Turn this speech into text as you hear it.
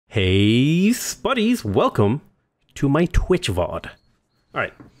Hey Spuddies, welcome to my Twitch VOD.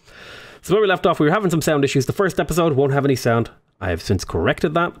 Alright, so where we left off, we were having some sound issues. The first episode won't have any sound. I have since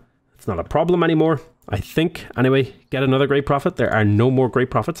corrected that. It's not a problem anymore, I think. Anyway, get another great prophet. There are no more great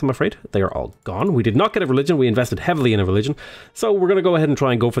prophets, I'm afraid. They are all gone. We did not get a religion. We invested heavily in a religion. So we're going to go ahead and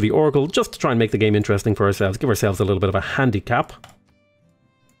try and go for the Oracle, just to try and make the game interesting for ourselves. Give ourselves a little bit of a handicap.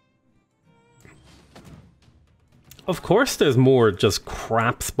 Of course there's more just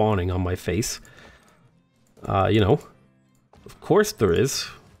crap spawning on my face. You know. Of course there is.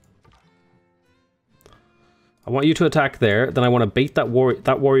 I want you to attack there, then I want to bait that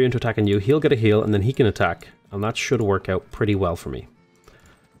warrior into attacking you. He'll get a heal, and then he can attack. And that should work out pretty well for me.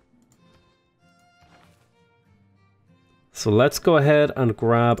 So let's go ahead and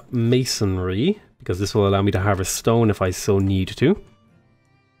grab masonry, because this will allow me to harvest stone if I so need to.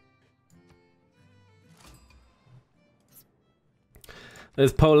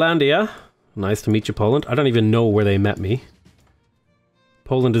 There's Polandia. Nice to meet you, Poland. I don't even know where they met me.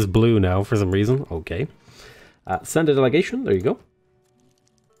 Poland is blue now for some reason. Okay. Send a delegation. There you go.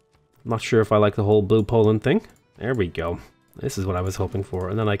 Not sure if I like the whole blue Poland thing. There we go. This is what I was hoping for.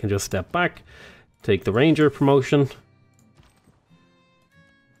 And then I can just step back, take the ranger promotion,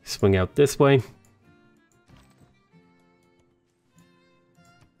 swing out this way.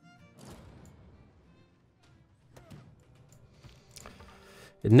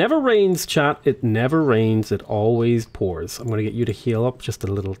 It never rains, chat. It never rains. It always pours. I'm going to get you to heal up just a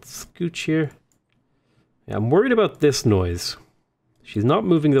little scooch here. Yeah, I'm worried about this noise. She's not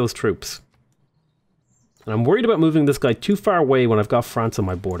moving those troops. And I'm worried about moving this guy too far away when I've got France on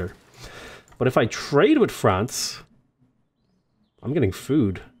my border. But if I trade with France, I'm getting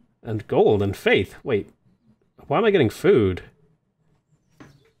food and gold and faith. Wait, why am I getting food?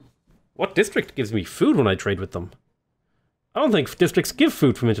 What district gives me food when I trade with them? I don't think districts give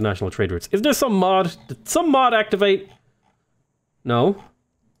food from international trade routes. Is there some mod? Did some mod activate? No.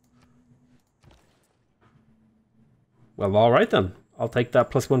 Well, alright then. I'll take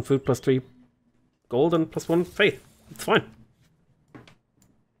that +1 food, +3 gold, and +1 faith. It's fine.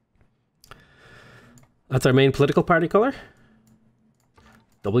 That's our main political party color.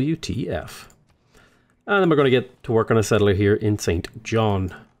 WTF. And then we're going to get to work on a settler here in St.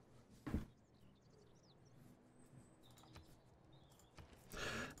 John.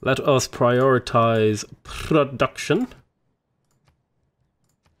 Let us prioritize production.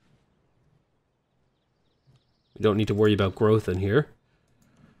 We don't need to worry about growth in here.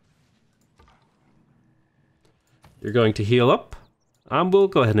 You're going to heal up, and we'll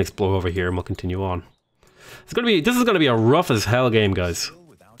go ahead and explore over here, and we'll continue on. This is gonna be a rough as hell game, guys.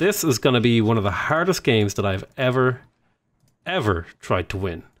 This is gonna be one of the hardest games that I've ever tried to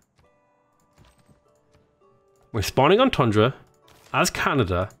win. We're spawning on Tundra. As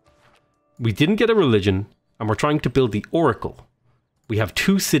Canada, we didn't get a religion, and we're trying to build the Oracle. We have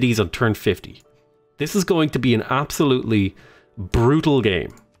 2 cities on turn 50. This is going to be an absolutely brutal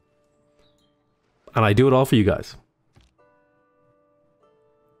game. And I do it all for you guys.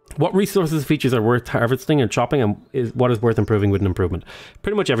 What resources and features are worth harvesting and chopping, and what is worth improving with an improvement?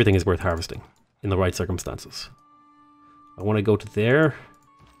 Pretty much everything is worth harvesting in the right circumstances. I want to go to there.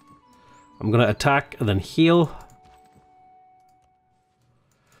 I'm going to attack and then heal.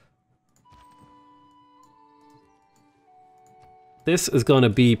 This is going to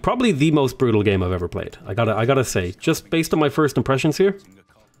be probably the most brutal game I've ever played. I gotta say, just based on my first impressions here,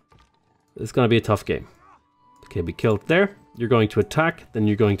 it's going to be a tough game. Okay, we killed there. You're going to attack, then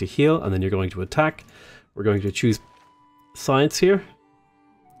you're going to heal, and then you're going to attack. We're going to choose science here.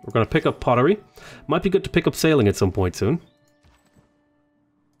 We're going to pick up pottery. Might be good to pick up sailing at some point soon.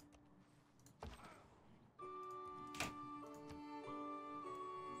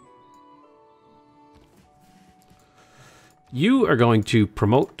 You are going to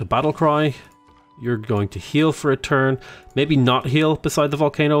promote to battle cry. You're going to heal for a turn. Maybe not heal beside the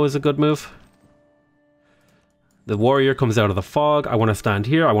volcano is a good move. The warrior comes out of the fog. I want to stand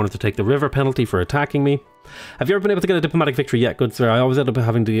here. I wanted to take the river penalty for attacking me. Have you ever been able to get a diplomatic victory yet? Good sir, I always end up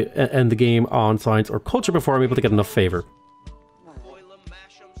having to end the game on science or culture before I'm able to get enough favor.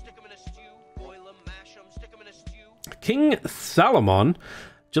 King Salomon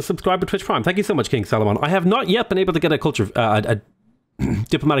just subscribed to Twitch Prime. Thank you so much, King Salomon. I have not yet been able to get a culture, a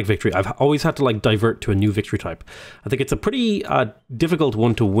diplomatic victory. I've always had to like divert to a new victory type. I think it's a pretty difficult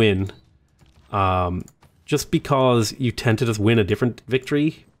one to win, just because you tend to just win a different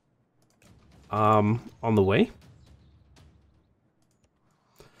victory on the way.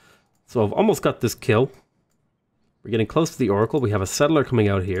 So I've almost got this kill. We're getting close to the Oracle. We have a settler coming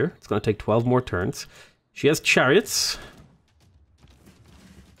out here. It's going to take 12 more turns. She has chariots.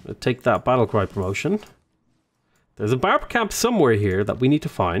 I'll take that battlecry promotion. There's a barb camp somewhere here that we need to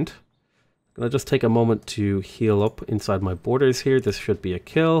find. I'm gonna just take a moment to heal up inside my borders here. This should be a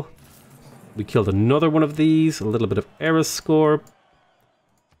kill. We killed another one of these. A little bit of error score.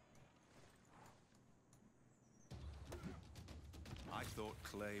 I thought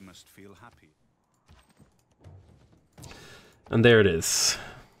Clay must feel happy. And there it is.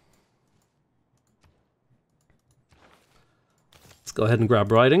 Let's go ahead and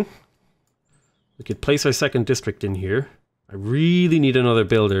grab riding. We could place our second district in here. I really need another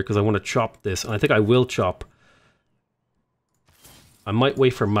builder because I want to chop this. And I think I will chop. I might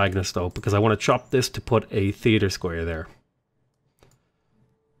wait for Magnus though, because I want to chop this to put a theater square there.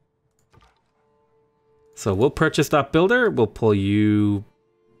 So we'll purchase that builder. We'll pull you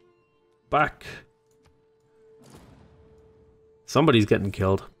back. Somebody's getting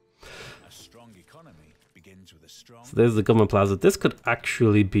killed. A strong economy begins with a strong... So there's the government plaza. This could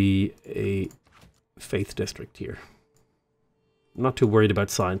actually be a faith district here. I'm not too worried about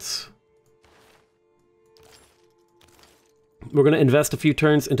science. We're going to invest a few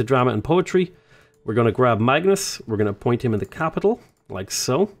turns into drama and poetry. We're going to grab Magnus. We're going to appoint him in the capital, like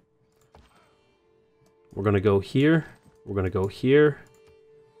so. We're going to go here. We're going to go here.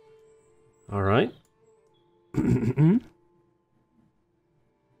 All right.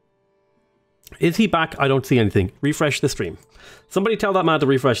 Is he back? I don't see anything. Refresh the stream. Somebody tell that man to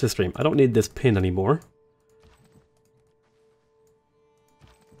refresh the stream. I don't need this pin anymore.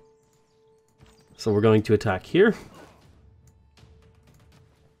 So we're going to attack here.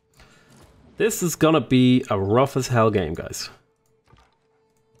 This is gonna be a rough as hell game, guys.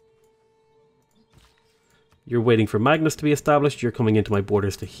 You're waiting for Magnus to be established. You're coming into my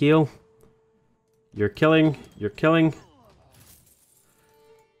borders to heal. You're killing. You're killing.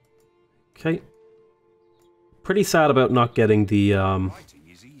 Okay. Pretty sad about not getting the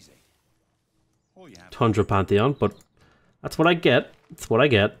Tundra Pantheon, but that's what I get. That's what I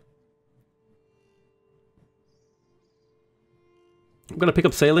get. I'm going to pick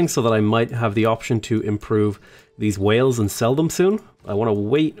up sailing so that I might have the option to improve these whales and sell them soon. I want to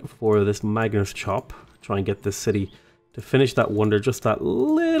wait for this Magnus chop. Try and get this city to finish that wonder just that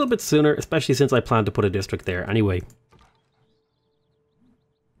little bit sooner, especially since I plan to put a district there anyway.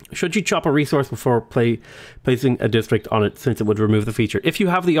 Should you chop a resource before placing a district on it, since it would remove the feature? If you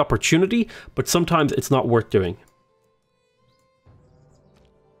have the opportunity, but sometimes it's not worth doing.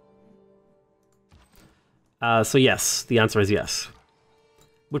 So yes, the answer is yes.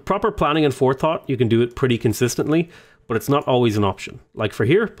 With proper planning and forethought, you can do it pretty consistently, but it's not always an option. Like for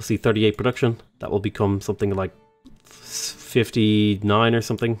here, we'll see 38 production. That will become something like 59 or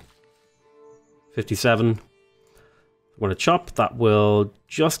something. 57. We're going to chop. That will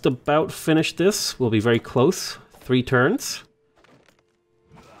just about finish this. We'll be very close. 3 turns.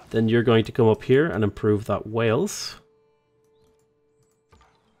 Then you're going to come up here and improve that whales.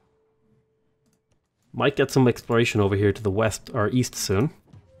 Might get some exploration over here to the west or east soon.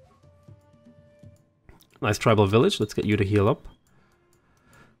 Nice tribal village. Let's get you to heal up.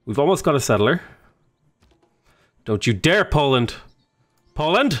 We've almost got a settler. Don't you dare, Poland!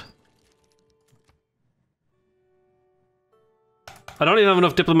 Poland! I don't even have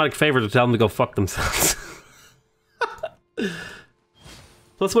enough diplomatic favor to tell them to go fuck themselves.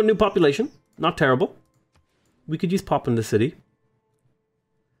 +1 new population. Not terrible. We could use pop in the city.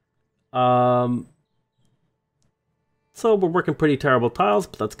 So we're working pretty terrible tiles,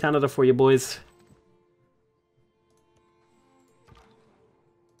 but that's Canada for you boys.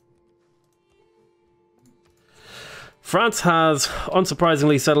 France has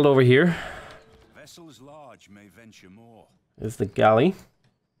unsurprisingly settled over here. Vessels large may venture more. There's the galley.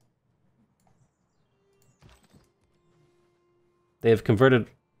 They have converted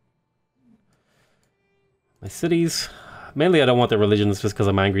my cities. Mainly I don't want their religions just because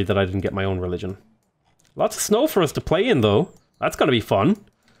I'm angry that I didn't get my own religion. Lots of snow for us to play in, though. That's going to be fun.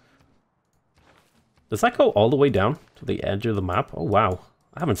 Does that go all the way down to the edge of the map? Oh, wow.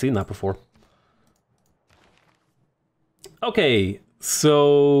 I haven't seen that before. Okay,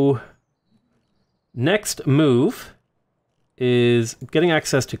 so next move is getting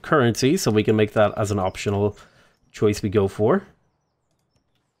access to currency, so we can make that as an optional choice we go for.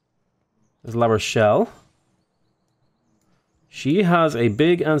 There's La Rochelle. She has a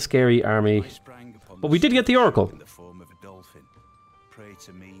big and scary army. But we did get the Oracle.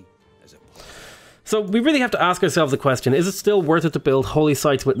 So we really have to ask ourselves the question, is it still worth it to build holy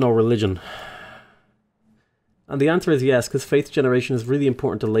sites with no religion? And the answer is yes, because faith generation is really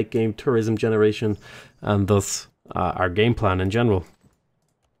important to late game tourism generation, and thus our game plan in general.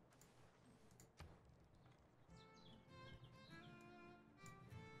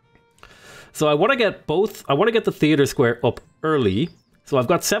 So I want to get both. I want to get the theater square up early. So I've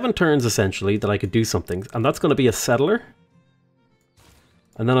got 7 turns essentially that I could do something. And that's going to be a settler.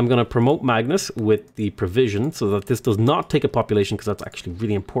 And then I'm going to promote Magnus with the provision so that this does not take a population, because that's actually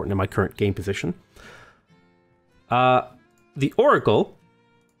really important in my current game position. The Oracle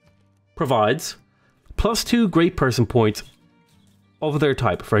provides +2 Great Person points of their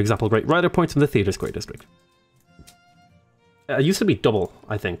type. For example, Great Rider points in the Theatre Square District. It used to be double,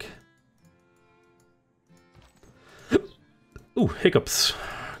 I think. Ooh, hiccups.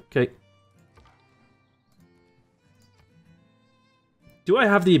 Okay. Do I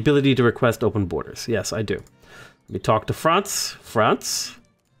have the ability to request open borders? Yes, I do. Let me talk to France. France,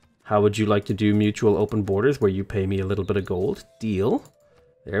 how would you like to do mutual open borders where you pay me a little bit of gold? Deal.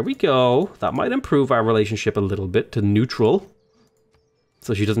 There we go. That might improve our relationship a little bit to neutral.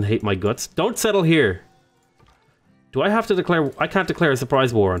 So she doesn't hate my guts. Don't settle here. Do I have to declare... I can't declare a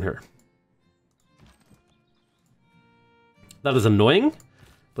surprise war on her. That is annoying,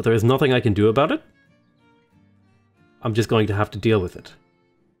 but there is nothing I can do about it. I'm just going to have to deal with it.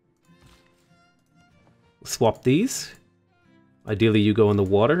 Swap these. Ideally you go in the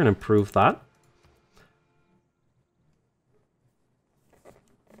water and improve that.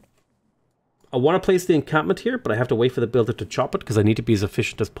 I want to place the encampment here, but I have to wait for the builder to chop it because I need to be as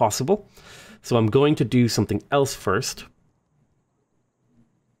efficient as possible. So I'm going to do something else first.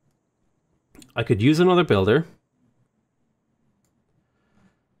 I could use another builder.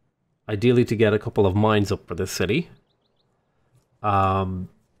 Ideally to get a couple of mines up for this city. I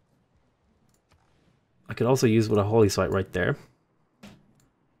could also use with a holy site right there.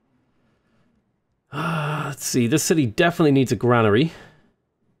 Let's see, this city definitely needs a granary.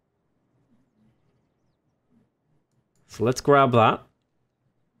 So let's grab that.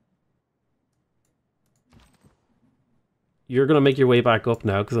 You're going to make your way back up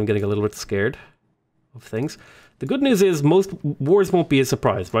now because I'm getting a little bit scared of things. The good news is most wars won't be a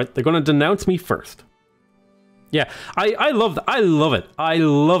surprise, right? They're going to denounce me first. Yeah, I love that. I love it. I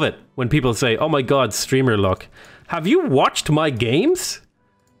love it when people say, "Oh my God, streamer luck." Have you watched my games?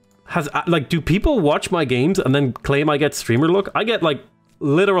 Do people watch my games and then claim I get streamer luck? I get like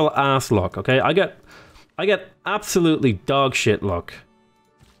literal ass luck. Okay, I get absolutely dog shit luck.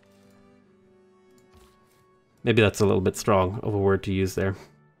 Maybe that's a little bit strong of a word to use there.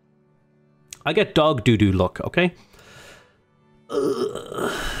 I get dog doo-doo luck. Okay.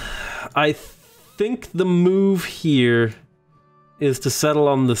 I think the move here is to settle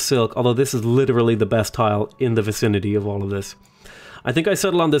on the silk, although this is literally the best tile in the vicinity of all of this. I think I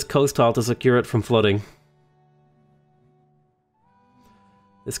settle on this coast tile to secure it from flooding.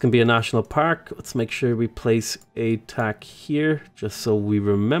 This can be a national park. Let's make sure we place a tack here, just so we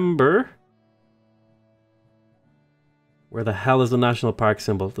remember. Where the hell is the national park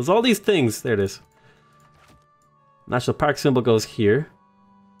symbol? There's all these things. There it is. National park symbol goes here.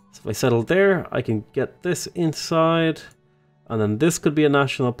 So if I settle there, I can get this inside. And then this could be a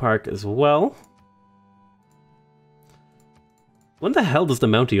national park as well. When the hell does the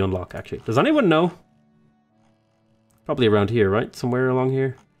Mountie unlock, actually? Does anyone know? Probably around here, right? Somewhere along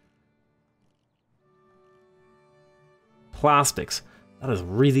here. Plastics. That is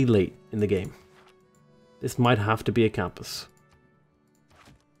really late in the game. This might have to be a campus.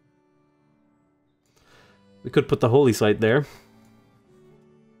 We could put the holy site there.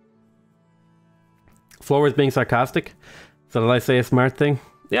 Floor is being sarcastic. So did I say a smart thing?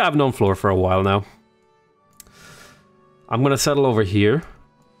 Yeah, I've known Floor for a while now. I'm going to settle over here.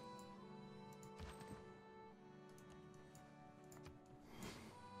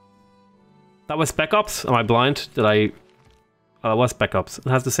 That was Spec Ops? Am I blind? Did I... Oh, it was Spec Ops. It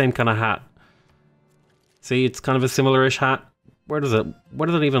has the same kind of hat. See, it's kind of a similar-ish hat. Where does it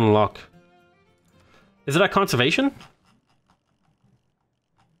even unlock? Is it at conservation?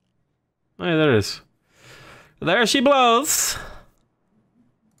 Oh, yeah, there it is. There she blows!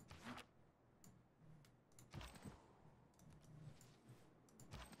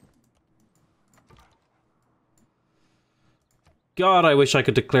 God, I wish I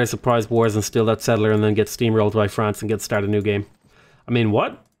could declare surprise wars and steal that settler and then get steamrolled by France and get started a new game. I mean,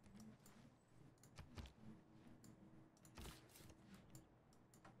 what?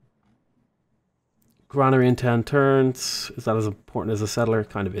 Granary in 10 turns. Is that as important as a settler?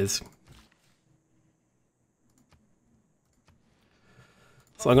 Kind of is.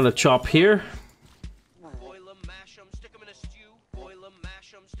 So I'm going to chop here.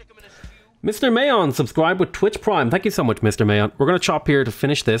 Mr. Mayon subscribed with Twitch Prime. Thank you so much, Mr. Mayon. We're going to chop here to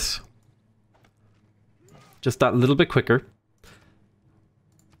finish this. Just that little bit quicker.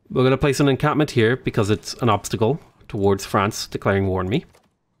 We're going to place an encampment here because it's an obstacle towards France declaring war on me.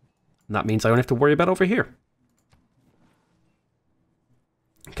 And that means I don't have to worry about over here.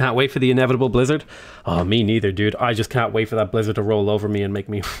 Can't wait for the inevitable blizzard. Oh, me neither, dude. I just can't wait for that blizzard to roll over me and make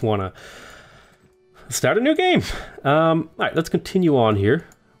me want to start a new game. All right, let's continue on here.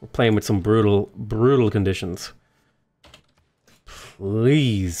 We're playing with some brutal conditions.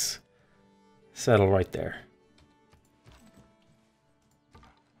 Please settle right there.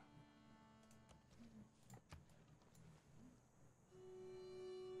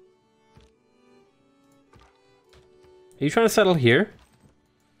 Are you trying to settle here?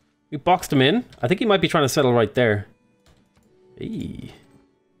 You boxed him in. I think he might be trying to settle right there. Hey.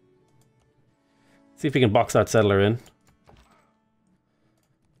 See if we can box that settler in.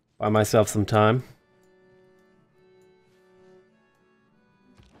 Buy myself some time.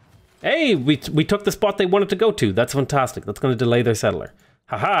 Hey, we took the spot they wanted to go to. That's fantastic. That's going to delay their settler.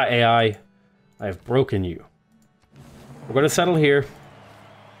 Haha, AI. I have broken you. We're going to settle here.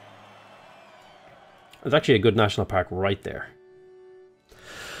 There's actually a good national park right there.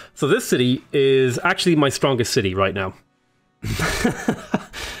 So this city is actually my strongest city right now.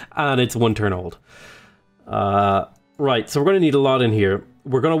 And it's 1 turn old. Right, so we're going to need a lot in here.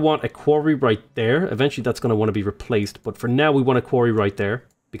 We're going to want a quarry right there. Eventually that's going to want to be replaced. But for now we want a quarry right there.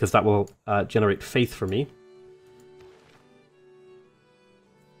 Because that will generate faith for me.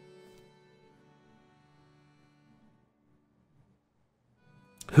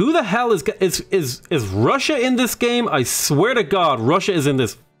 Who the hell is Russia in this game? I swear to God, Russia is in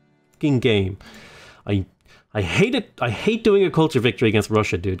this fucking game. I hate it. I hate doing a culture victory against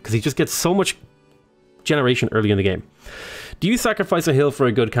Russia, dude, because he just gets so much generation early in the game. Do you sacrifice a hill for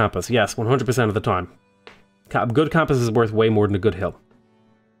a good campus? Yes, 100% of the time. A good campus is worth way more than a good hill.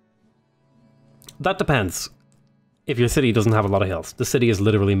 That depends. If your city doesn't have a lot of hills. The city is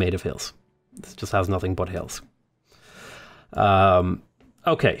literally made of hills. It just has nothing but hills.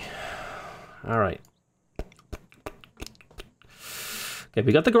 Okay. Alright. Okay,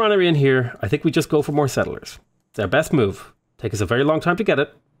 we got the granary in here. I think we just go for more settlers. It's our best move. Take us a very long time to get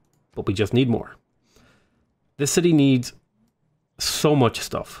it, but we just need more. This city needs so much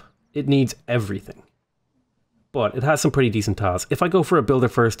stuff. It needs everything. But it has some pretty decent tiles. If I go for a builder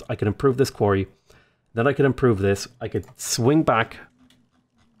first, I can improve this quarry. Then I could improve this. I could swing back.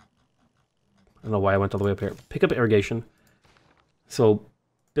 I don't know why I went all the way up here. Pick up irrigation. So,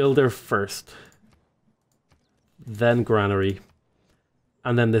 builder first. Then granary.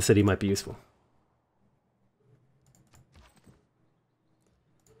 And then this city might be useful.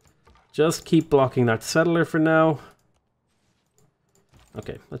 Just keep blocking that settler for now.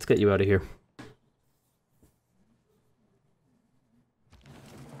 Okay, let's get you out of here.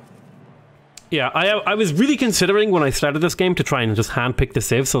 Yeah, I was really considering when I started this game to try and just handpick the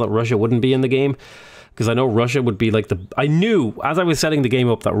civ so that Russia wouldn't be in the game. Because I know Russia would be like the... I knew, as I was setting the game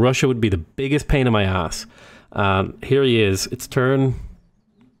up, that Russia would be the biggest pain in my ass. Here he is. It's turn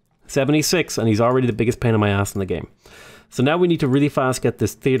 76, and he's already the biggest pain in my ass in the game. So now we need to really fast get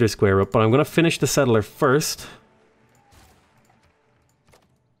this theater square up, but I'm going to finish the settler first.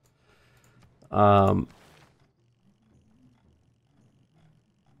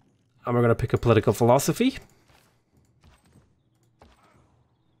 And we're going to pick a political philosophy.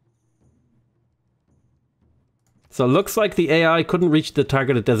 So it looks like the AI couldn't reach the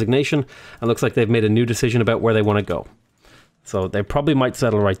targeted designation, and looks like they've made a new decision about where they want to go. So they probably might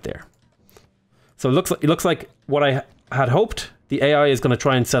settle right there. So it looks like what I had hoped, the AI is going to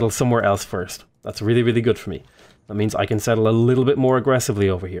try and settle somewhere else first. That's really, really good for me. That means I can settle a little bit more aggressively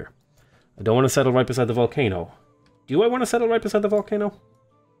over here. I don't want to settle right beside the volcano. Do I want to settle right beside the volcano?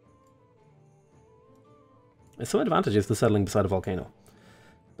 There's some advantages to settling beside a volcano.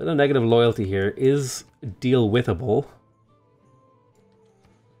 Bit of negative loyalty here is deal-withable.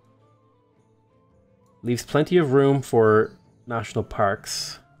 Leaves plenty of room for national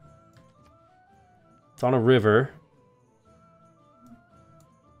parks. It's on a river.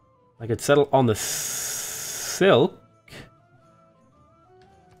 I could settle on the silk.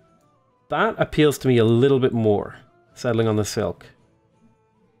 That appeals to me a little bit more, settling on the silk.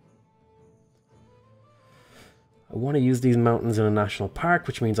 I want to use these mountains in a national park,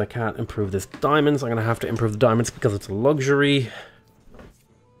 which means I can't improve this diamonds. I'm going to have to improve the diamonds because it's a luxury.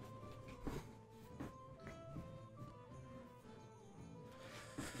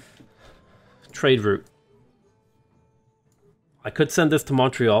 Trade route. I could send this to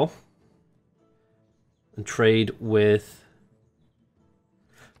Montreal and trade with...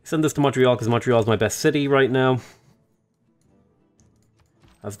 Send this to Montreal because Montreal is my best city right now.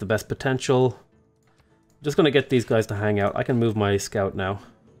 Has the best potential. I'm just going to get these guys to hang out. I can move my scout now.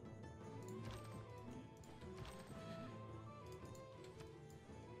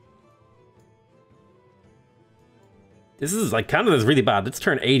 This is like, Canada's really bad. It's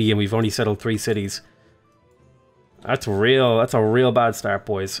turned 80 and we've only settled 3 cities. That's a real bad start,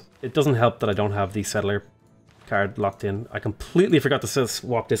 boys. It doesn't help that I don't have the settler card locked in. I completely forgot to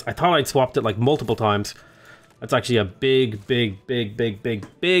swap this. I thought I'd swapped it like multiple times. That's actually a big boo-boo.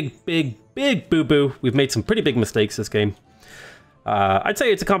 We've made some pretty big mistakes this game. I'd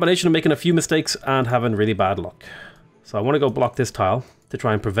say it's a combination of making a few mistakes and having really bad luck. So I want to go block this tile to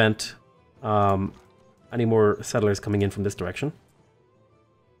try and prevent any more settlers coming in from this direction.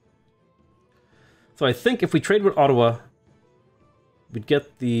 So I think if we trade with Ottawa, we'd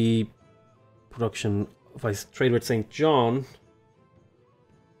get the production. If I trade with St. John,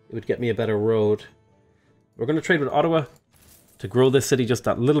 it would get me a better road. We're going to trade with Ottawa to grow this city just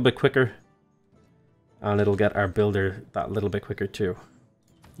that little bit quicker. And it'll get our builder that little bit quicker too.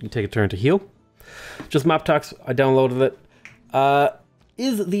 You can take a turn to heal. Just map tax, I downloaded it.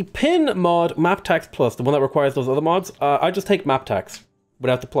 Is the pin mod map tax plus the one that requires those other mods? I just take map tax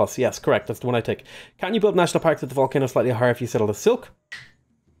without the plus. Yes, correct, that's the one I take. Can you build national parks with the volcano slightly higher if you settle the silk?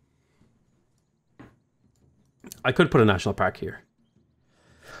 I could put a national park here.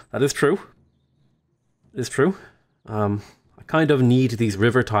 That is true. It is true. I kind of need these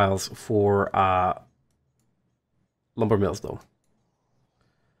river tiles for lumber mills though.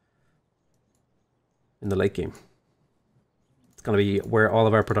 In the late game. It's going to be where all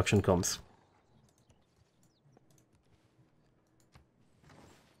of our production comes.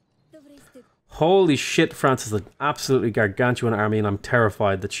 Holy shit, France is an absolutely gargantuan army and I'm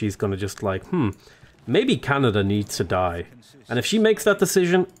terrified that she's going to just like, maybe Canada needs to die. And if she makes that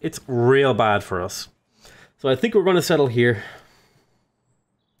decision, it's real bad for us. So I think we're going to settle here.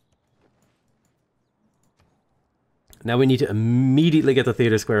 Now we need to immediately get the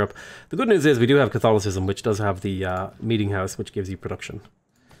theatre square up. The good news is we do have Catholicism, which does have the meeting house, which gives you production.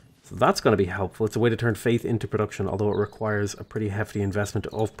 So that's going to be helpful. It's a way to turn faith into production, although it requires a pretty hefty investment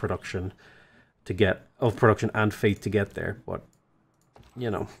of production to get, and faith to get there. But,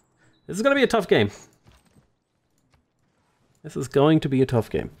 you know, this is going to be a tough game. This is going to be a tough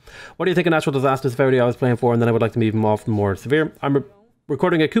game. What do you think of natural disaster severity I was playing for, and then I would like to move them off more severe? I'm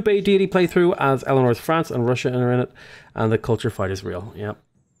recording a Coupe deity playthrough as Eleanor's France and Russia are in it, and the culture fight is real. Yep.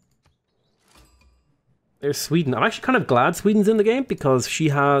 There's Sweden. I'm actually kind of glad Sweden's in the game because she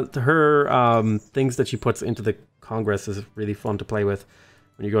has her things that she puts into the Congress is really fun to play with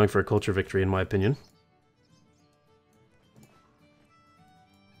when you're going for a culture victory, in my opinion.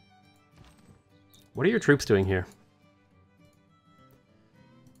 What are your troops doing here?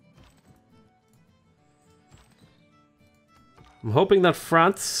 I'm hoping that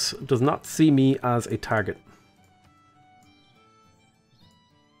France does not see me as a target.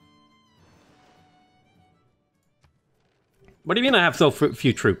 What do you mean I have so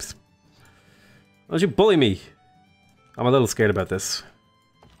few troops? Why don't you bully me? I'm a little scared about this.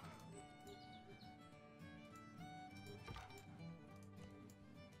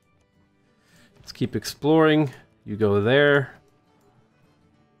 Let's keep exploring. You go there.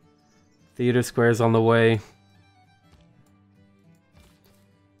 Theater square's on the way.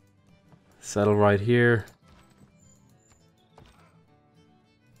 Settle right here.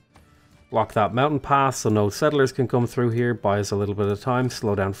 Block that mountain pass so no settlers can come through here. Buy us a little bit of time.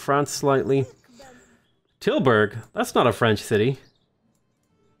 Slow down France slightly. Tilburg? That's not a French city.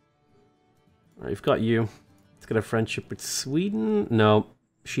 Alright, we've got you. Let's get a friendship with Sweden. No,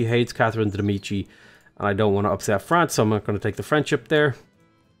 she hates Catherine de Medici. And I don't want to upset France, so I'm not going to take the friendship there.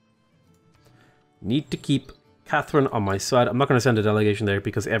 Need to keep Catherine on my side. I'm not going to send a delegation there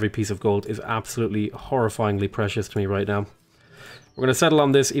because every piece of gold is absolutely horrifyingly precious to me right now. We're going to settle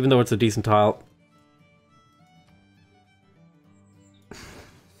on this even though it's a decent tile.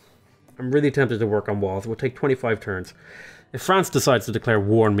 I'm really tempted to work on walls. It will take 25 turns. If France decides to declare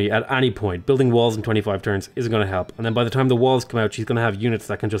war on me at any point, building walls in 25 turns isn't going to help. And then by the time the walls come out, she's going to have units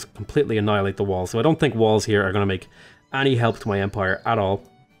that can just completely annihilate the walls. So I don't think walls here are going to make any help to my empire at all.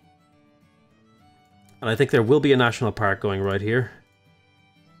 And I think there will be a national park going right here.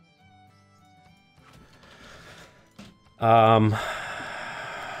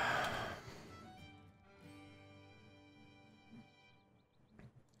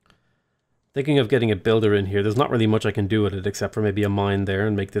 Thinking of getting a builder in here. There's not really much I can do with it except for maybe a mine there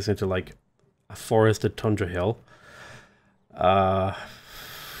and make this into like a forested tundra hill.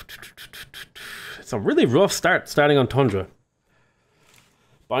 It's a really rough start starting on tundra.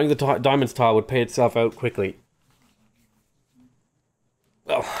 Buying the diamonds tile would pay itself out quickly.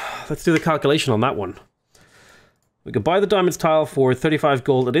 Well, let's do the calculation on that one. We could buy the diamonds tile for 35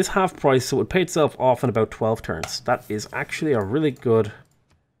 gold. It is half price, so it would pay itself off in about 12 turns. That is actually a really good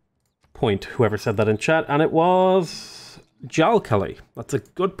point, whoever said that in chat. And it was Jalkali. That's a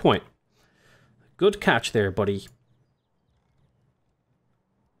good point. Good catch there, buddy.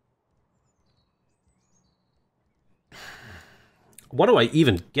 What do I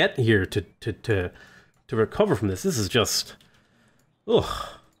even get here to recover from this? This is just... Ugh.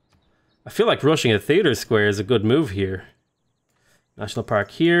 I feel like rushing a theater square is a good move here. National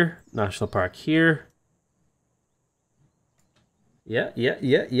Park here. National Park here. Yeah.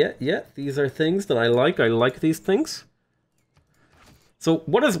 These are things that I like. I like these things. So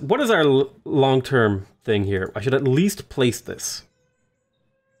what is our long-term thing here? I should at least place this.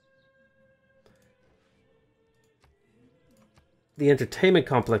 The entertainment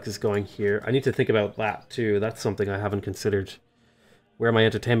complex is going here. I need to think about that too. That's something I haven't considered. Where my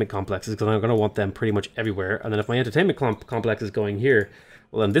entertainment complex is, because I'm going to want them pretty much everywhere. And then if my entertainment complex is going here,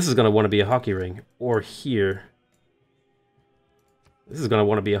 well then this is going to want to be a hockey ring. Or here. This is going to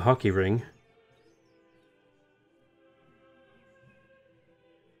want to be a hockey ring.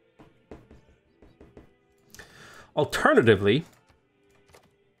 Alternatively,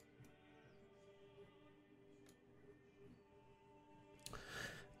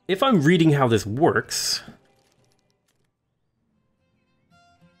 if I'm reading how this works,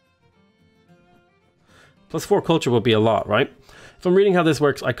 +4 culture will be a lot, right? If I'm reading how this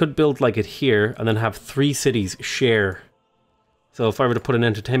works, I could build like it here and then have 3 cities share. So if I were to put an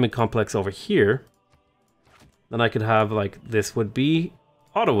entertainment complex over here, then I could have like, this would be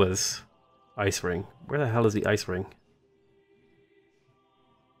Ottawa's ice ring. Where the hell is the ice ring?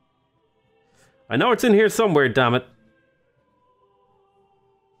 I know it's in here somewhere, damn it.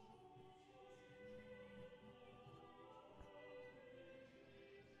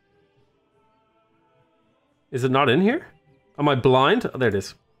 Is it not in here? Am I blind? Oh, there it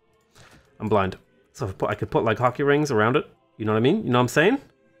is. I'm blind. So I could put like hockey rings around it. You know what I mean? You know what I'm saying?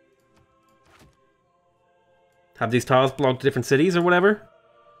 Have these tiles belong to different cities or whatever.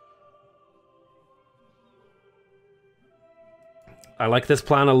 I like this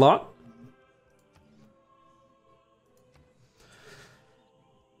plan a lot.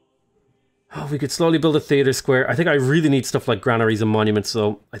 Oh, we could slowly build a theater square. I think I really need stuff like granaries and monuments,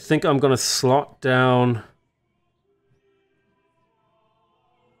 so I think I'm going to slot down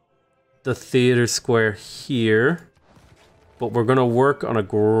the theater square here. But we're going to work on a...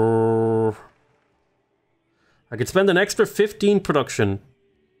 I could spend an extra 15 production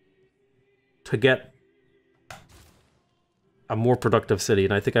to get a more productive city,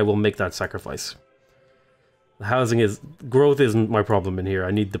 and I think I will make that sacrifice. The housing is... Growth isn't my problem in here.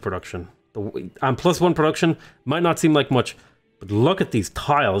 I need the production. And +1 production might not seem like much, but look at these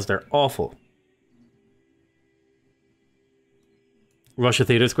tiles. They're awful. Russia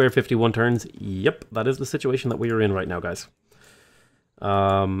Theater Square, 51 turns. Yep, that is the situation that we are in right now, guys.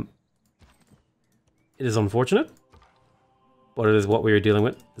 It is unfortunate, but it is what we are dealing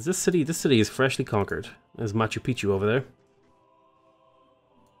with. Is this city? This city is freshly conquered. There's Machu Picchu over there.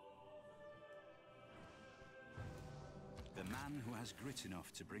 The man who has grit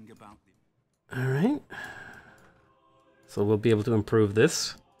enough to bring about the... All right. So we'll be able to improve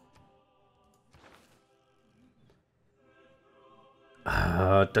this.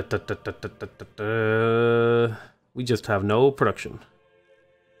 We just have no production.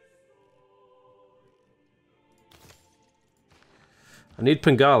 I need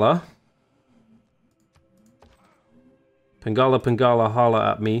Pingala. Pingala,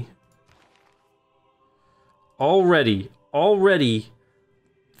 holla at me. Already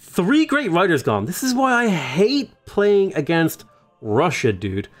 3 great writers gone. This is why I hate playing against Russia,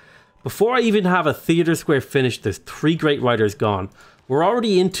 dude. Before I even have a theater square finished, there's 3 great writers gone. We're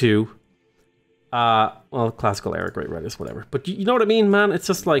already into, well, classical era great writers, whatever. But you know what I mean, man? It's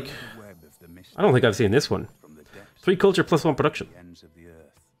just like, I don't think I've seen this one. 3 culture +1 production.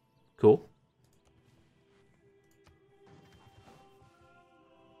 Cool.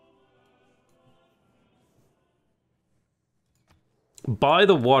 Buy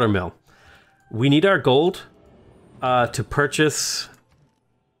the watermill. We need our gold to purchase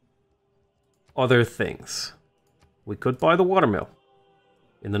other things. We could buy the watermill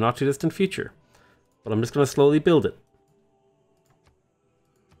in the not too distant future, but I'm just going to slowly build it.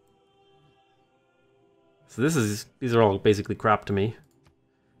 So these are all basically crap to me.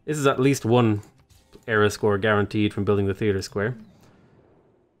 This is at least 1 era score guaranteed from building the theater square.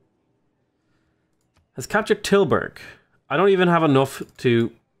 Has captured Tilburg. I don't even have enough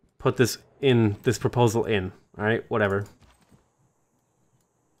to put this proposal in. Alright, whatever.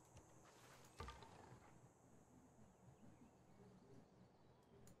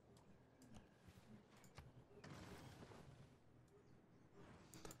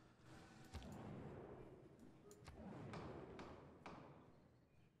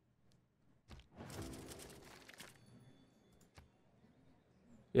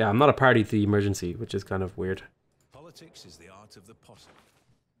 Yeah, I'm not a party to the emergency, which is kind of weird. Politics is the art of the possible.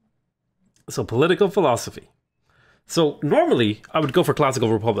 So, political philosophy. So, normally, I would go for Classical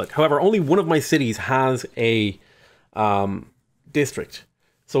Republic. However, only one of my cities has a district.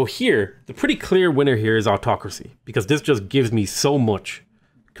 So here, the pretty clear winner here is Autocracy, because this just gives me so much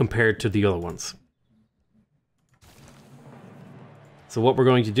compared to the other ones. So what we're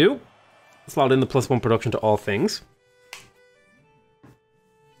going to do, slot in the +1 production to all things.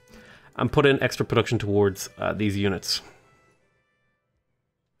 And put in extra production towards these units.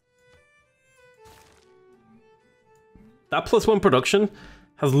 That +1 production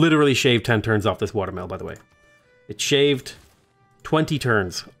has literally shaved 10 turns off this watermill, by the way. It shaved 20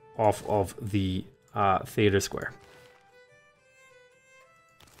 turns off of the theater square.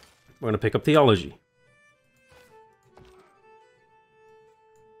 We're going to pick up theology.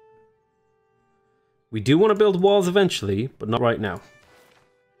 We do want to build walls eventually, but not right now.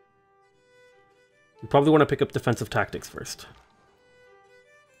 We probably want to pick up defensive tactics first.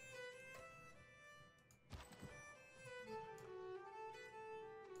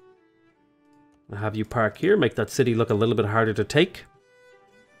 I'll have you park here, make that city look a little bit harder to take.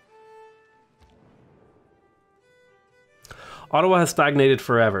 Ottawa has stagnated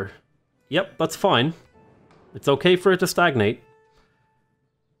forever. Yep, that's fine. It's okay for it to stagnate.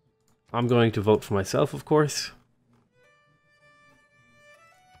 I'm going to vote for myself, of course.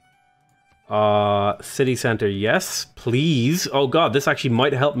 City center, yes, please. Oh god, this actually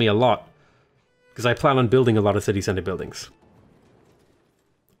might help me a lot, because I plan on building a lot of city center buildings.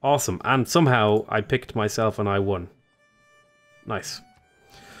 Awesome, and somehow I picked myself and I won. Nice.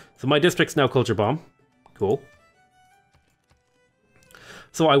 So my district's now Culture Bomb. Cool.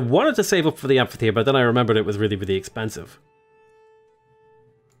 So I wanted to save up for the amphitheater, but then I remembered it was really, really expensive.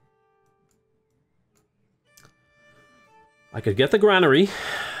 I could get the granary.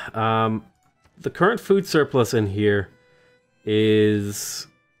 The current food surplus in here is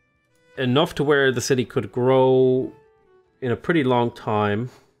enough to where the city could grow in a pretty long time.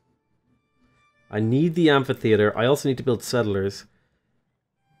 I need the amphitheater. I also need to build settlers.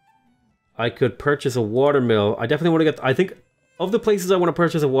 I could purchase a watermill. I definitely want to get... I think of the places I want to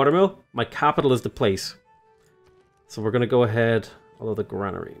purchase a watermill, my capital is the place. So we're going to go ahead... Although the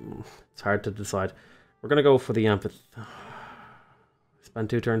granary... It's hard to decide. We're going to go for the amphitheater. Spend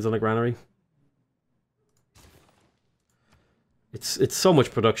 2 turns on the granary. It's so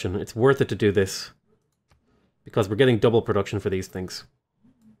much production. It's worth it to do this. Because we're getting double production for these things.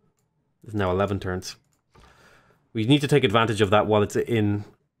 There's now 11 turns. We need to take advantage of that while it's in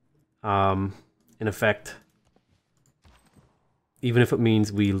effect. Even if it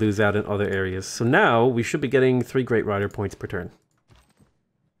means we lose out in other areas. So now we should be getting 3 Great Rider points per turn.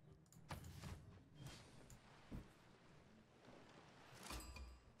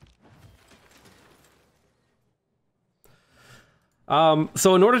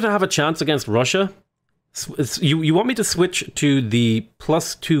 So in order to have a chance against Russia, you want me to switch to the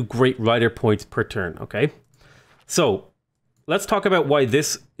 +2 Great Rider points per turn, okay? So let's talk about why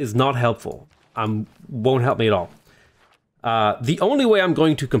this is not helpful. Won't help me at all. The only way I'm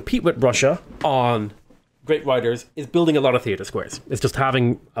going to compete with Russia on Great Riders is building a lot of theater squares. It's just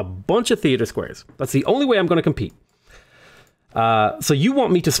having a bunch of theater squares. That's the only way I'm going to compete. So you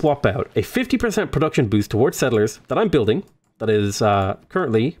want me to swap out a 50% production boost towards settlers that I'm building, that is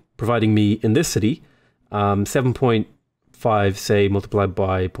currently providing me in this city 7.5, say, multiplied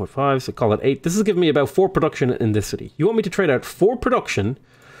by 0.5, so call it 8. This is giving me about 4 production in this city. You want me to trade out 4 production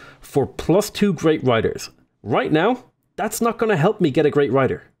for +2 Great Riders. Right now, that's not going to help me get a Great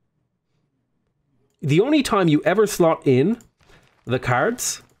Rider. The only time you ever slot in the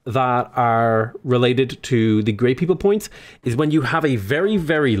cards that are related to the Great People points is when you have a very,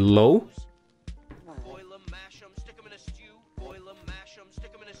 very low...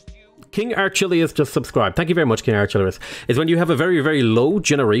 King Archilius just subscribed. Thank you very much, King Archilius. Is when you have a very, very low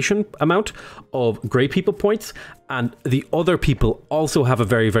generation amount of Great People points, and the other people also have a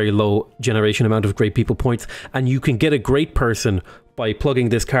very, very low generation amount of Great People points, and you can get a great person by plugging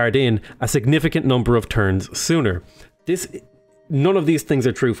this card in a significant number of turns sooner. None of these things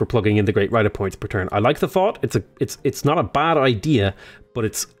are true for plugging in the Great Rider points per turn. I like the thought. It's not a bad idea, but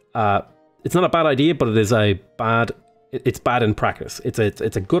it's not a bad idea, but it is a bad... It's bad in practice. It's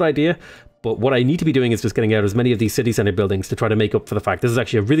a good idea, but what I need to be doing is just getting out as many of these city center buildings to try to make up for the fact this is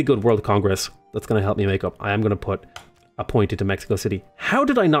actually a really good World Congress that's going to help me make up. I am going to put a point into Mexico City. How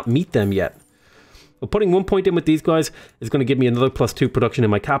did I not meet them yet? Well, putting 1 point in with these guys is going to give me another +2 production in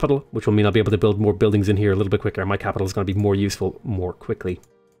my capital, which will mean I'll be able to build more buildings in here a little bit quicker. My capital is going to be more useful more quickly.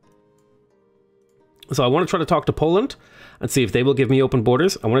 So I want to try to talk to Poland and see if they will give me open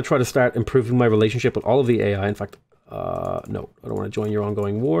borders. I want to try to start improving my relationship with all of the AI. In fact, no, I don't want to join your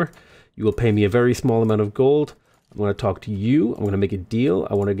ongoing war. You will pay me a very small amount of gold. I'm going to talk to you. I'm going to make a deal.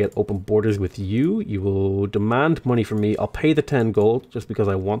 I want to get open borders with you. You will demand money from me. I'll pay the 10 gold just because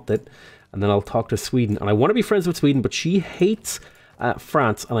I want it. And then I'll talk to Sweden. And I want to be friends with Sweden, but she hates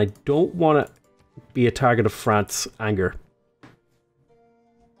France. And I don't want to be a target of France's anger.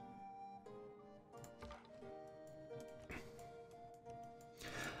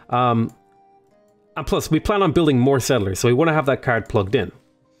 And plus, we plan on building more settlers, so we want to have that card plugged in.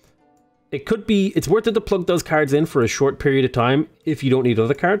 It could be, it's worth it to plug those cards in for a short period of time if you don't need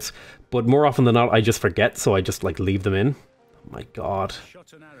other cards, but more often than not, I just forget, so I just like leave them in. Oh my god.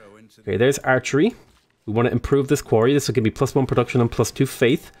 Okay, there's archery. We want to improve this quarry. This will give me +1 production and +2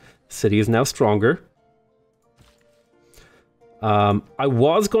 faith. The city is now stronger. I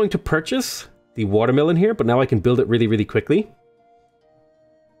was going to purchase the watermill in here, but now I can build it really, really quickly.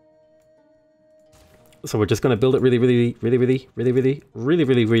 So we're just going to build it really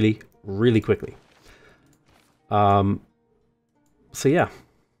quickly. So yeah.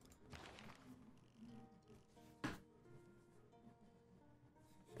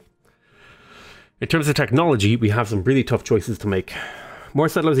 In terms of technology, we have some really tough choices to make. More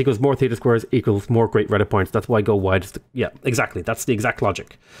settlers equals more theater squares equals more great Reddit points. That's why I go wide. Yeah, exactly. That's the exact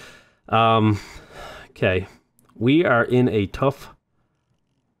logic. Okay. We are in a tough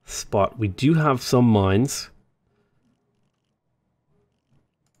spot. We do have some mines.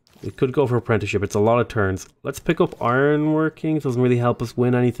 We could go for apprenticeship. It's a lot of turns. Let's pick up ironworking. It doesn't really help us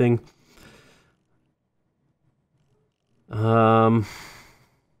win anything. Let's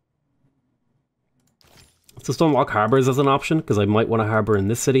just unlock harbors as an option, because I might want a harbor in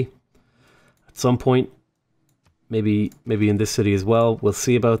this city at some point. Maybe in this city as well. We'll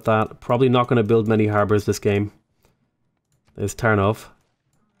see about that. Probably not going to build many harbors this game. There's Tarnov.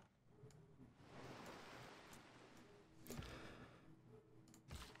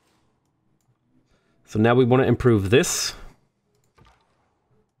 So now we want to improve this.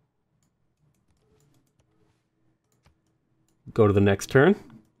 Go to the next turn.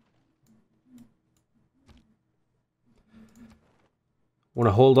 Want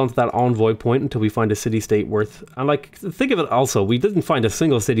to hold on to that envoy point until we find a city-state worth... And like, think of it also, we didn't find a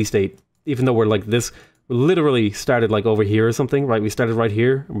single city-state, even though we're like this. We literally started like over here or something, right? We started right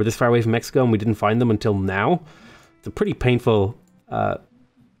here, and we're this far away from Mexico, and we didn't find them until now. It's a pretty painful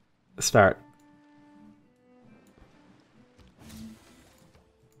start.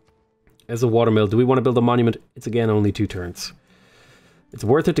 As a watermill, do we want to build a monument? It's again only 2 turns. It's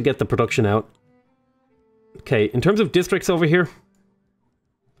worth it to get the production out. Okay, in terms of districts over here,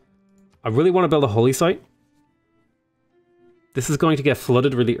 I really want to build a holy site. This is going to get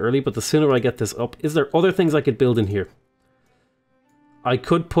flooded really early, but the sooner I get this up... Is there other things I could build in here? I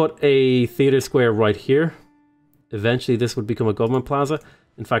could put a theater square right here. Eventually this would become a government plaza.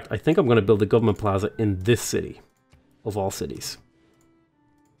 In fact, I think I'm going to build a government plaza in this city, of all cities.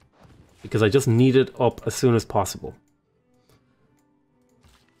 Because I just need it up as soon as possible.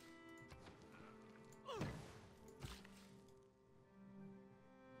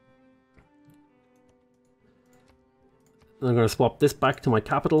 I'm going to swap this back to my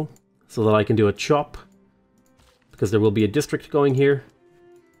capital so that I can do a chop, because there will be a district going here.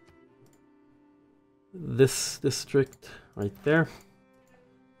 This district right there.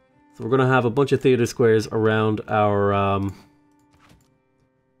 So we're going to have a bunch of theater squares around our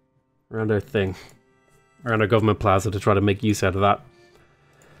thing, around our government plaza, to try to make use out of that.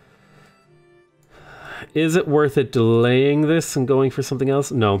 Is it worth it delaying this and going for something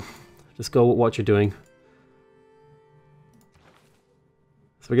else? No, just go with what you're doing.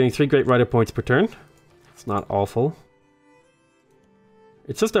 So we're getting 3 great writer points per turn. It's not awful.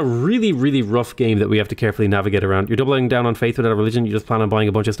 It's just a really, really rough game that we have to carefully navigate around. You're doubling down on faith without a religion. You just plan on buying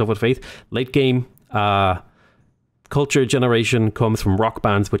a bunch of stuff with faith. Late game, culture generation comes from rock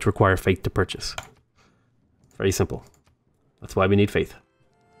bands which require faith to purchase. Very simple. That's why we need faith.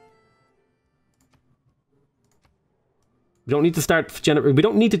 We don't need to start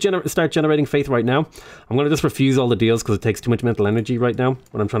start generating faith right now. I'm going to just refuse all the deals because it takes too much mental energy right now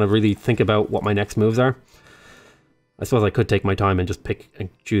when I'm trying to really think about what my next moves are. I suppose I could take my time and just pick and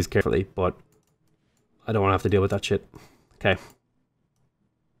choose carefully, but I don't want to have to deal with that shit. Okay.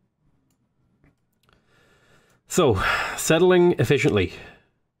 So, settling efficiently.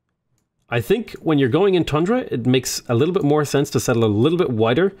 I think when you're going in tundra, it makes a little bit more sense to settle a little bit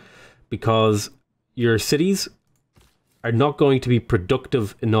wider, because your cities are not going to be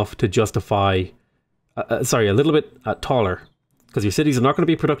productive enough to justify... sorry, a little bit taller, because your cities are not going to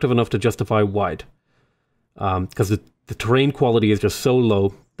be productive enough to justify wide. because the terrain quality is just so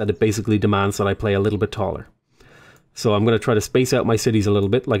low that it basically demands that I play a little bit taller. So I'm going to try to space out my cities a little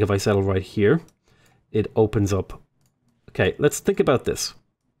bit, like if I settle right here, it opens up. Okay, let's think about this.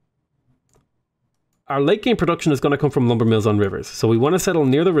 Our late game production is going to come from lumber mills on rivers. So we want to settle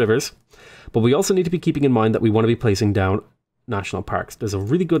near the rivers, but we also need to be keeping in mind that we want to be placing down national parks. There's a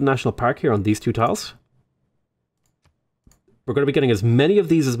really good national park here on these two tiles. We're going to be getting as many of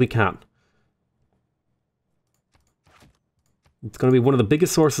these as we can. It's going to be one of the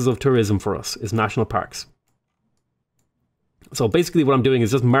biggest sources of tourism for us, is national parks. So basically what I'm doing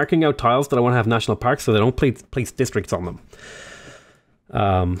is just marking out tiles that I want to have national parks so they don't place districts on them.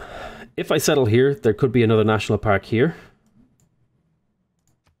 If I settle here, there could be another national park here.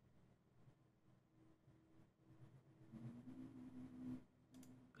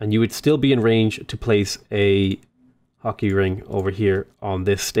 And you would still be in range to place a hockey ring over here on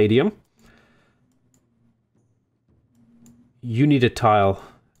this stadium. You need a tile.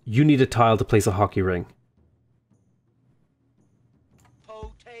 You need a tile to place a hockey ring.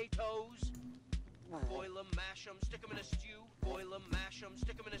 Potatoes. Boil 'em, mash 'em, stick 'em in a stew. Boil 'em, mash 'em,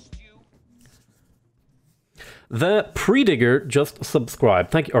 stick 'em in a stew. The Predigger just subscribed.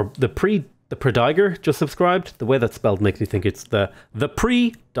 Thank you. Or the Prediger just subscribed. The way that's spelled makes me think it's the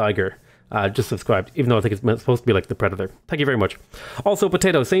Prediger. Just subscribed, even though I think it's supposed to be like the Predator. Thank you very much. Also,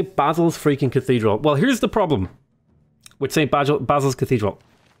 Potato, St. Basil's freaking Cathedral. Well, here's the problem with St. Basil's Cathedral.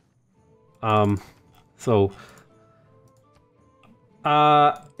 Here's the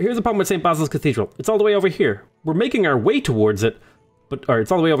problem with St. Basil's Cathedral. It's all the way over here. We're making our way towards it, or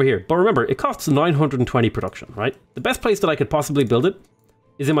it's all the way over here. But remember, it costs 920 production, right? The best place that I could possibly build it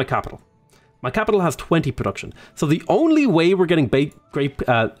is in my capital. My capital has 20 production. So the only way we're getting great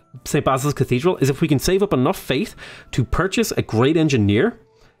St. Basil's Cathedral is if we can save up enough faith to purchase a great engineer.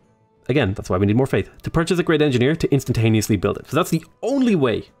 Again, that's why we need more faith. To purchase a great engineer to instantaneously build it. So that's the only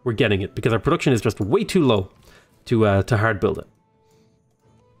way we're getting it, because our production is just way too low to hard build it.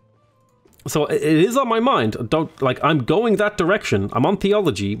 So it is on my mind. I'm going that direction. I'm on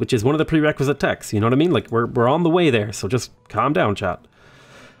theology, which is one of the prerequisite texts. You know what I mean? Like we're on the way there. So just calm down, chat.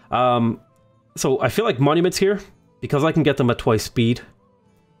 So I feel like monuments here, because I can get them at twice speed,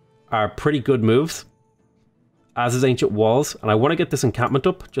 are pretty good moves, as is ancient walls. And I want to get this encampment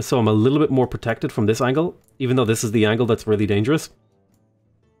up just so I'm a little bit more protected from this angle, even though this is the angle that's really dangerous.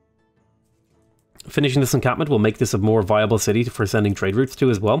 Finishing this encampment will make this a more viable city for sending trade routes to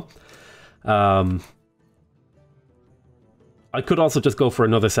as well. I could also just go for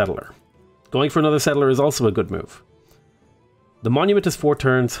another settler. Going for another settler is also a good move. The monument is 4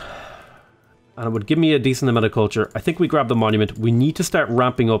 turns, and it would give me a decent amount of culture. I think we grab the monument. We need to start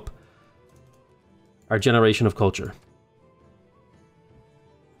ramping up our generation of culture.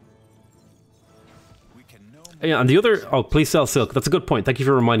 Yeah, and the other... Oh, please sell silk. That's a good point. Thank you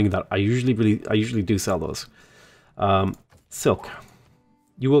for reminding that. I usually do sell those. Silk.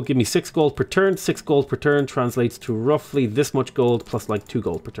 You will give me 6 gold per turn. 6 gold per turn translates to roughly this much gold plus like 2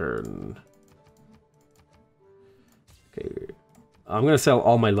 gold per turn. Okay. I'm going to sell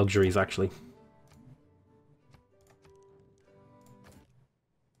all my luxuries, actually.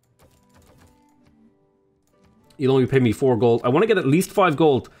 You'll only pay me 4 gold. I want to get at least 5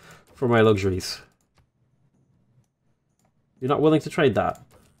 gold for my luxuries. You're not willing to trade that?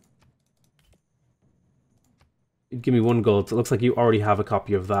 You'd give me 1 gold, so it looks like you already have a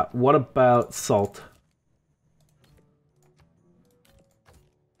copy of that. What about salt?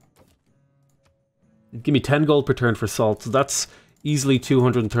 You'd give me 10 gold per turn for salt, so that's easily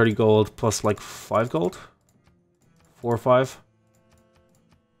 230 gold plus like 5 gold? 4 or 5?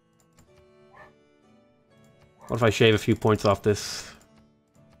 What if I shave a few points off this?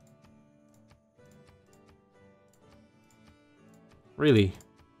 Really?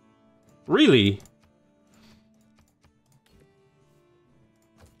 Really?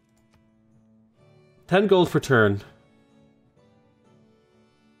 $10 gold per turn.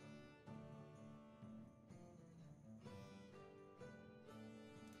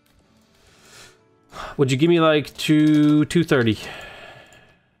 Would you give me like 230?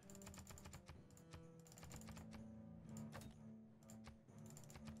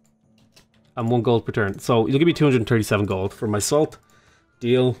 And 1 gold per turn. So you'll give me 237 gold for my salt.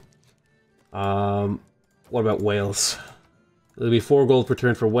 Deal. What about Wales? It'll be 4 gold per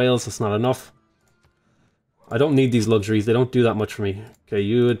turn for Wales. That's not enough. I don't need these luxuries. They don't do that much for me. Okay,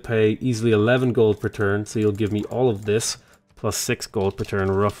 you would pay easily 11 gold per turn. So you'll give me all of this plus 6 gold per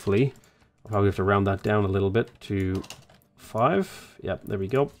turn roughly. I'll probably have to round that down a little bit to 5. Yep, there we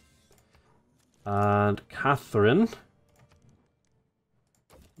go. And Catherine,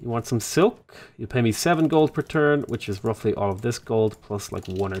 You want some silk? You pay me 7 gold per turn, which is roughly all of this gold, plus like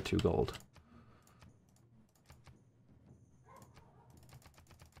 1 or 2 gold.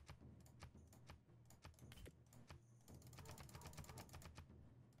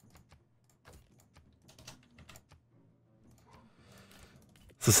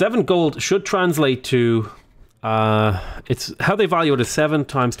 So 7 gold should translate to, it's how they value it is 7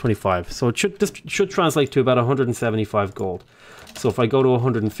 times 25. So this should translate to about 175 gold. So if I go to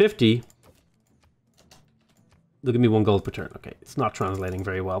 150, they'll give me 1 gold per turn. Okay, it's not translating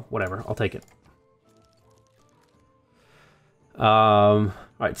very well. Whatever, I'll take it.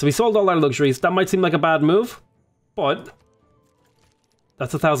 Alright, so we sold all our luxuries. That might seem like a bad move, but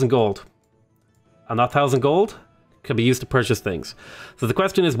that's 1,000 gold. And that 1,000 gold can be used to purchase things. So the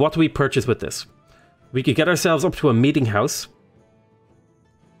question is, what do we purchase with this? We could get ourselves up to a meeting house.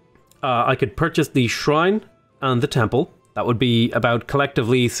 I could purchase the shrine and the temple. That would be about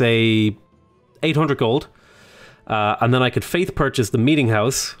collectively, say, 800 gold. And then I could faith purchase the meeting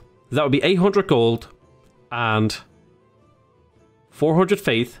house. That would be 800 gold and 400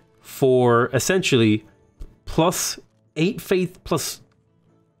 faith for essentially plus 8 faith plus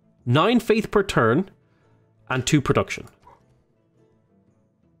 9 faith per turn and 2 production.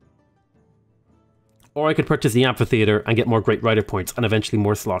 Or I could purchase the amphitheater and get more great rider points and eventually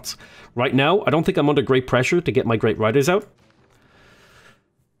more slots. Right now, I don't think I'm under great pressure to get my great riders out.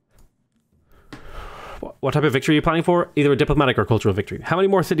 What type of victory are you planning for? Either a diplomatic or cultural victory. How many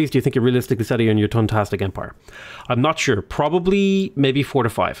more cities do you think you're realistically setting in your fantastic empire? I'm not sure. Probably maybe 4 to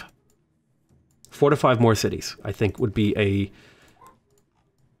 5. 4 to 5 more cities, I think, would be a...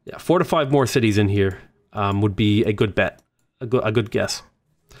 Yeah, 4 to 5 more cities in here would be a good bet. A good guess.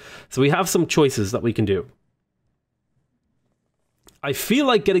 So we have some choices that we can do. I feel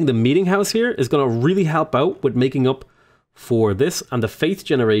like getting the meeting house here is going to really help out with making up for this, and the faith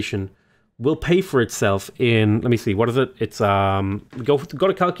generation will pay for itself in, let me see, what is it? It's, we go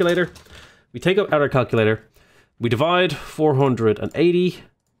to calculator, we take out our calculator, we divide 480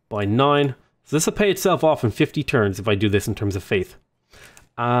 by 9, so this will pay itself off in 50 turns if I do this in terms of faith.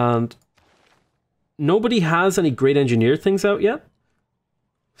 And nobody has any great engineer things out yet.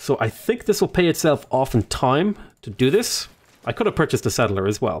 So I think this will pay itself off in time to do this. I could have purchased a settler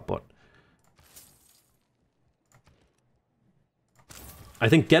as well, but I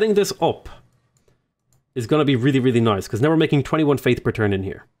think getting this up is going to be really, really nice, because now we're making 21 faith per turn in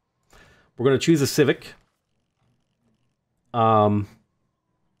here. We're going to choose a civic. So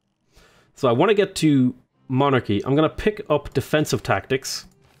I want to get to monarchy. I'm going to pick up defensive tactics.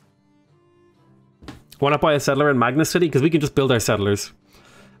 Why not buy a settler in Magnus City? Because we can just build our settlers.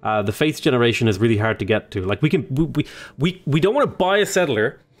 The faith generation is really hard to get to. Like we don't want to buy a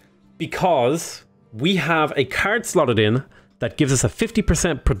settler because we have a card slotted in that gives us a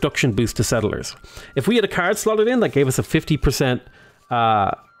 50% production boost to settlers. If we had a card slotted in that gave us a 50%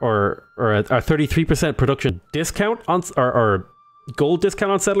 or a 33% production discount on or gold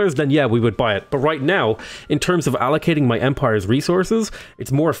discount on settlers, then yeah, we would buy it. But right now, in terms of allocating my empire's resources,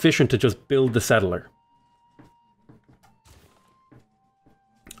 it's more efficient to just build the settler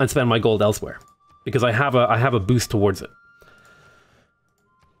and spend my gold elsewhere, because I have a boost towards it.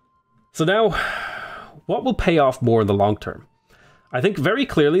 So now, what will pay off more in the long term? I think very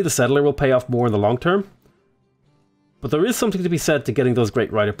clearly the settler will pay off more in the long term, but there is something to be said to getting those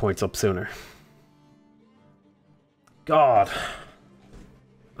great rider points up sooner. God,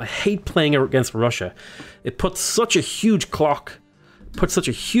 I hate playing against Russia. It puts such a huge clock,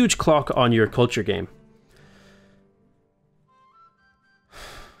 on your culture game.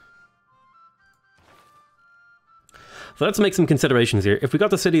 So let's make some considerations here. If we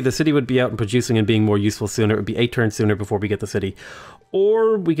got the city would be out and producing and being more useful sooner. It would be 8 turns sooner before we get the city.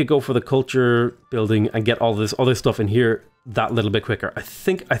 Or we could go for the culture building and get all this other stuff in here that little bit quicker. I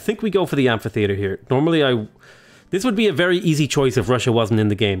think we go for the amphitheater here. Normally this would be a very easy choice if Russia wasn't in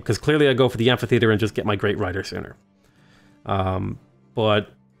the game, because clearly I go for the amphitheater and just get my great rider sooner.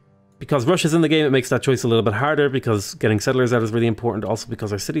 But because Russia's in the game, it makes that choice a little bit harder, because getting settlers out is really important, also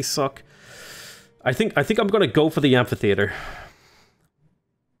because our cities suck. I think I'm going to go for the amphitheater,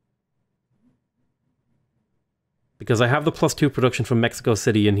 because I have the +2 production from Mexico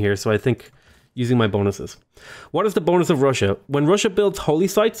City in here, so I think using my bonuses. What is the bonus of Russia? When Russia builds holy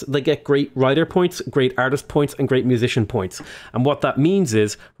sites, they get great rider points, great artist points, and great musician points. And what that means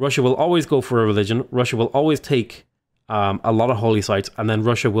is Russia will always go for a religion. Russia will always take a lot of holy sites, and then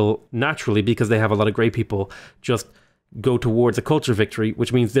Russia will naturally, because they have a lot of great people, just go towards a culture victory,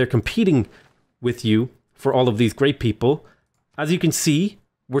 which means they're competing with you for all of these great people. As you can see,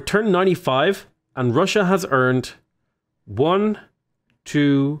 we're turn 95, and Russia has earned 1,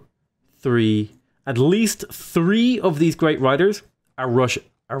 2, 3, at least 3 of these great writers are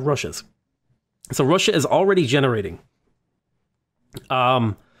Russia's. So Russia is already generating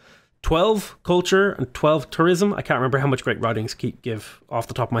 12 culture and 12 tourism. I can't remember how much great writings give off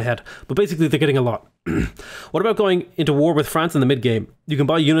the top of my head, but basically they're getting a lot. What about going into war with France in the mid-game? You can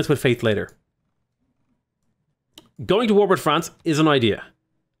buy units with faith later. Going to war with France is an idea.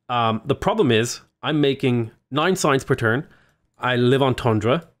 The problem is I'm making 9 science per turn. I live on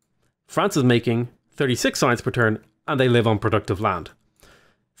tundra. France is making 36 science per turn, and they live on productive land.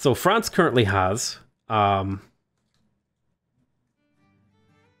 So France currently has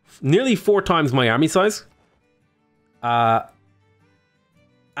nearly 4 times my army size, and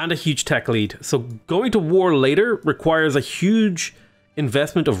a huge tech lead. So going to war later requires a huge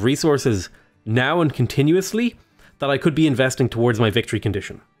investment of resources now and continuously that I could be investing towards my victory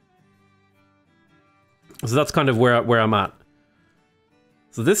condition. So that's kind of where I'm at.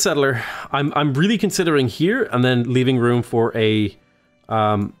 So this settler, I'm really considering here and then leaving room for a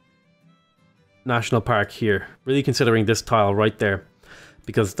national park here. Really considering this tile right there.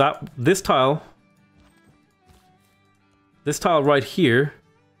 Because this tile right here,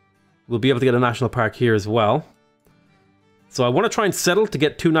 we'll be able to get a national park here as well. So I want to try and settle to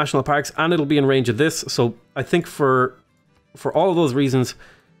get 2 national parks, and it'll be in range of this. So I think for all of those reasons,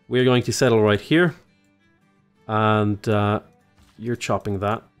 we're going to settle right here. And you're chopping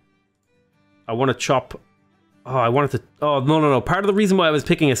that. I want to chop... Oh, I wanted to... Oh, no. Part of the reason why I was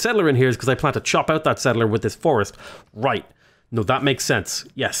picking a settler in here is because I plan to chop out that settler with this forest. Right. No, that makes sense.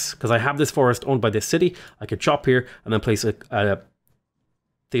 Yes, because I have this forest owned by this city. I could chop here and then place a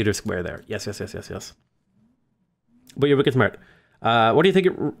theater square there. Yes. But you're wicked smart. What do you think?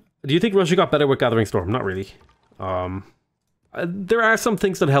 Do you think Russia got better with Gathering Storm? Not really. There are some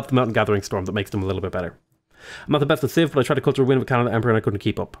things that help them out in Gathering Storm that makes them a little bit better. I'm not the best at Civ, but I tried to culture win with Canada Emperor and I couldn't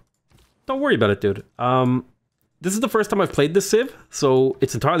keep up. Don't worry about it, dude. This is the first time I've played this Civ, so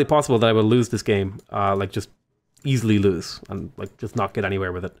it's entirely possible that I will lose this game. Like, just easily lose and, like, just not get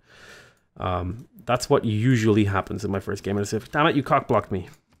anywhere with it. That's what usually happens in my first game in a Civ. Damn it, you cock-blocked me.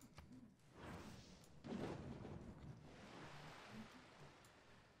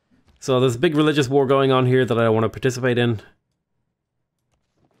 So there's a big religious war going on here that I want to participate in.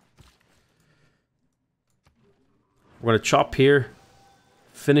 We're going to chop here.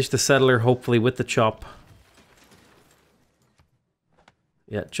 Finish the settler, hopefully, with the chop.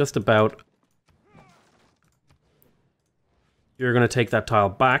 Yeah, just about. You're going to take that tile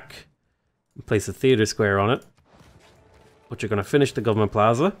back and place a theater square on it. But you're going to finish the government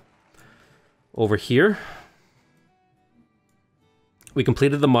plaza over here. We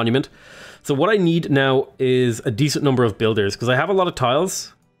completed the monument. So what I need now is a decent number of builders, because I have a lot of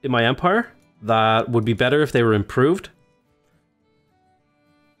tiles in my empire that would be better if they were improved.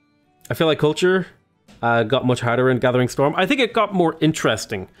 I feel like culture got much harder in Gathering Storm. I think it got more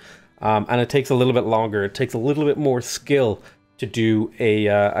interesting, and it takes a little bit longer. It takes a little bit more skill to do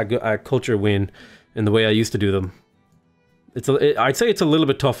a culture win in the way I used to do them. I'd say it's a little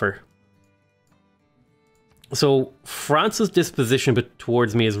bit tougher. So France's disposition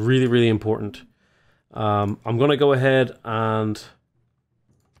towards me is really, really important. I'm going to go ahead and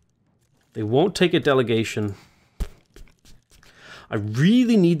they won't take a delegation. I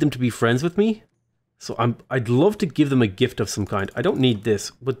really need them to be friends with me. So I'd love to give them a gift of some kind. I don't need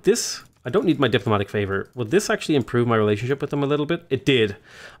this, but this, I don't need my diplomatic favor. Will this actually improve my relationship with them a little bit? It did.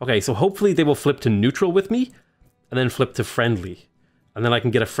 Okay, so hopefully they will flip to neutral with me and then flip to friendly. And then I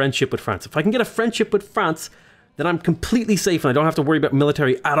can get a friendship with France. If I can get a friendship with France, then I'm completely safe and I don't have to worry about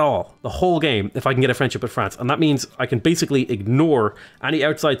military at all. The whole game, if I can get a friendship with France. And that means I can basically ignore any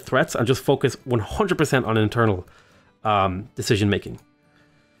outside threats and just focus 100% on internal decision making.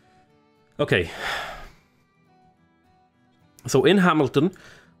 Okay. So in Hamilton,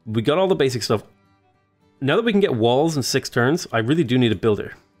 we got all the basic stuff. Now that we can get walls in 6 turns, I really do need a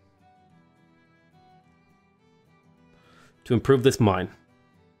builder to improve this mine.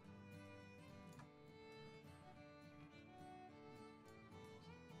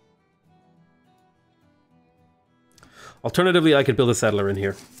 Alternatively, I could build a settler in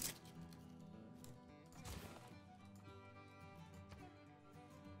here.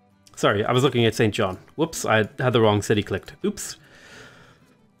 Sorry, I was looking at St. John. Whoops, I had the wrong city clicked. Oops.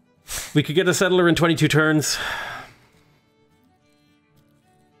 We could get a settler in 22 turns.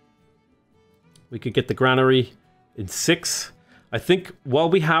 We could get the granary in 6. I think while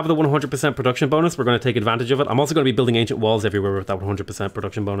we have the 100% production bonus, we're going to take advantage of it. I'm also going to be building ancient walls everywhere with that 100%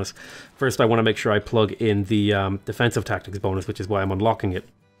 production bonus. First, I want to make sure I plug in the defensive tactics bonus, which is why I'm unlocking it.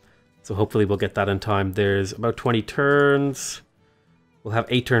 So hopefully we'll get that in time. There's about 20 turns. We'll have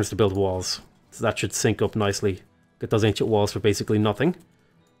 8 turns to build walls. So that should sync up nicely. Get those ancient walls for basically nothing.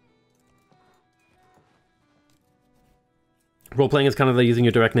 Role-playing is kind of like using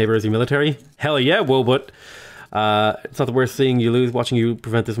your direct neighbor as your military. Hell yeah, whoa, but it's not the worst thing you lose. Watching you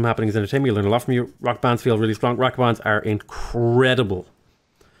prevent this from happening is entertainment. You learn a lot from you. Rock bands feel really strong. Rock bands are incredible.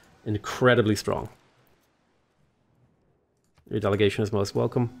 Incredibly strong. Your delegation is most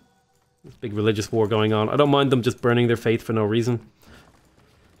welcome. There's a big religious war going on. I don't mind them just burning their faith for no reason.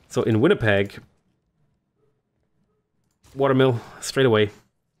 So in Winnipeg, watermill, straight away.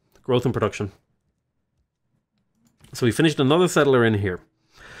 Growth and production. So we finished another settler in here.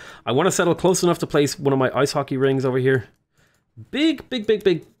 I want to settle close enough to place one of my ice hockey rings over here. Big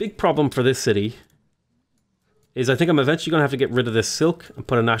problem for this city is I think I'm eventually going to have to get rid of this silk and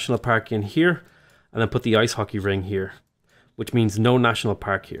put a national park in here and then put the ice hockey ring here, which means no national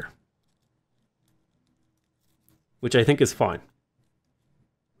park here. Which I think is fine.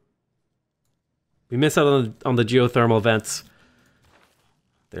 We miss out on the geothermal vents.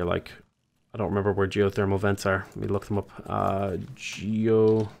 They're like, I don't remember where geothermal vents are. Let me look them up.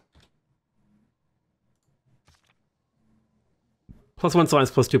 +1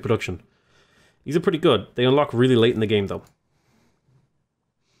 science, +2 production. These are pretty good. They unlock really late in the game, though.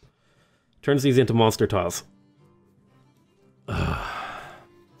 Turns these into monster tiles.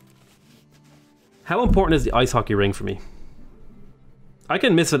 How important is the ice hockey ring for me? I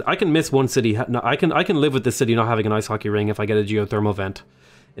can miss it. I can miss one city. No, I can live with this city not having an ice hockey ring if I get a geothermal vent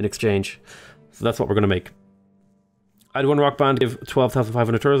in exchange. So that's what we're going to make. I'd one rock band, give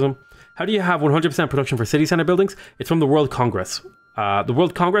 12,500 tourism. How do you have 100% production for city center buildings? It's from the World Congress. The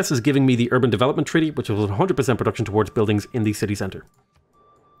World Congress is giving me the Urban Development Treaty, which was 100% production towards buildings in the city center.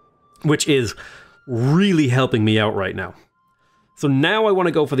 Which is really helping me out right now. So now I want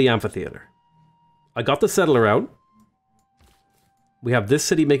to go for the amphitheater. I got the settler out. We have this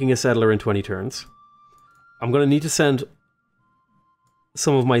city making a settler in 20 turns. I'm going to need to send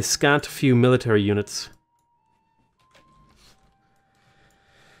some of my scant few military units.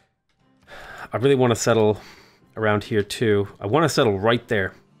 I really want to settle around here too. I want to settle right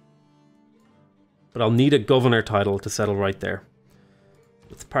there. But I'll need a governor title to settle right there.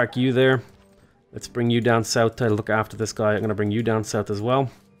 Let's park you there. Let's bring you down south to look after this guy. I'm going to bring you down south as well.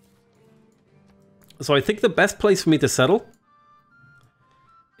 So I think the best place for me to settle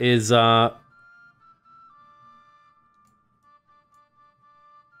is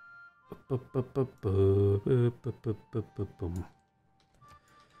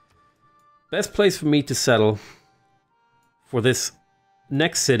best place for me to settle for this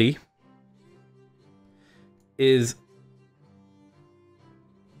next city is,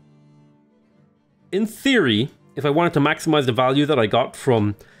 in theory, if I wanted to maximize the value that I got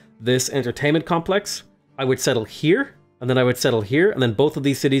from this entertainment complex, I would settle here, and then I would settle here, and then both of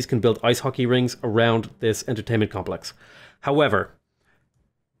these cities can build ice hockey rings around this entertainment complex. However,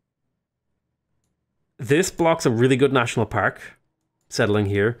 this blocks a really good national park settling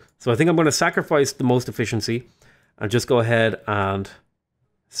here, so I think I'm going to sacrifice the most efficiency and just go ahead and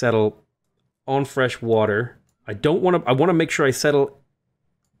settle on fresh water. I want to make sure I settle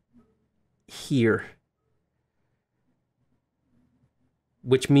here.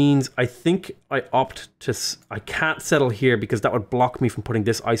 Which means I think I opt to... I can't settle here because that would block me from putting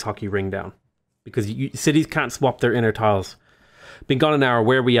this ice hockey ring down. Because cities can't swap their inner tiles. Been gone an hour.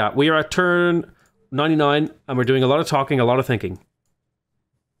 Where are we at? We are at turn 99 and we're doing a lot of talking, a lot of thinking.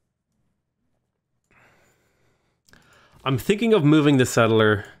 I'm thinking of moving the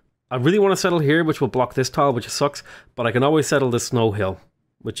settler. I really want to settle here, which will block this tile, which sucks. But I can always settle the snow hill,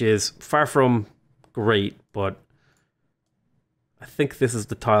 which is far from great, but... I think this is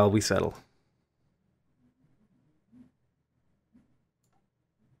the tile we settle.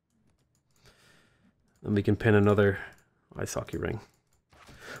 And we can pin another ice hockey ring.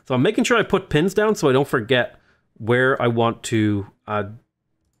 So I'm making sure I put pins down so I don't forget where I want to...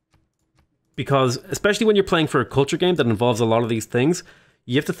 because, especially when you're playing for a culture game that involves a lot of these things,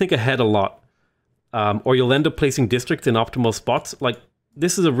 you have to think ahead a lot. Or you'll end up placing districts in optimal spots. Like,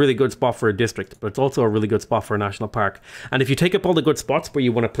 this is a really good spot for a district, but it's also a really good spot for a national park. And if you take up all the good spots where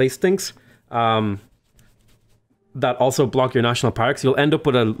you want to place things that also block your national parks, you'll end up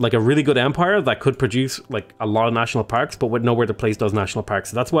with a really good empire that could produce like a lot of national parks, but with nowhere to place those national parks.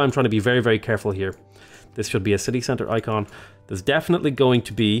 So that's why I'm trying to be very, very careful here. This should be a city center icon. There's definitely going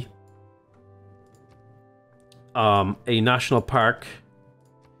to be a national park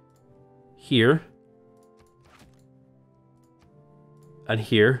here. And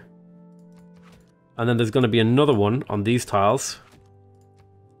here. And then there's going to be another one on these tiles.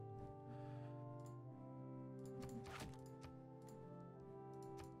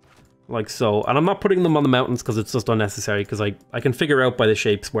 like so. And I'm not putting them on the mountains because it's just unnecessary, because I can figure out by the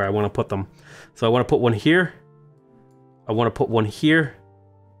shapes where I want to put them. So I want to put one here. I want to put one here.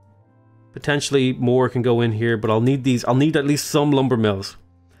 Potentially more can go in here, but I'll need these. I'll need at least some lumber mills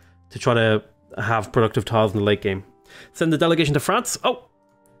to try to have productive tiles in the late game. Send the delegation to France. Oh,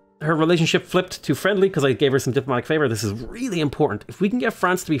 her relationship flipped to friendly because I gave her some diplomatic favor. This is really important. If we can get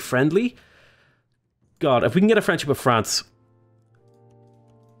France to be friendly, God, if we can get a friendship with France,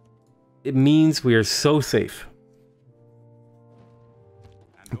 it means we are so safe.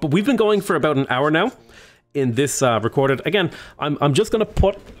 But we've been going for about an hour now in this recorded. Again, I'm just going to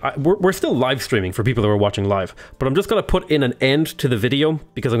put... we're still live streaming for people who are watching live, but I'm just going to put in an end to the video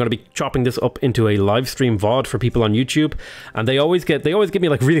because I'm going to be chopping this up into a live stream VOD for people on YouTube, and they always give me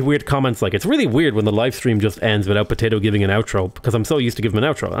like really weird comments like, it's really weird when the live stream just ends without Potato giving an outro, because I'm so used to giving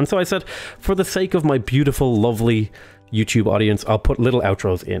an outro. And so I said, for the sake of my beautiful, lovely YouTube audience, I'll put little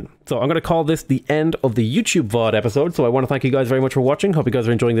outros in. So I'm going to call this the end of the YouTube VOD episode. So I want to thank you guys very much for watching. Hope you guys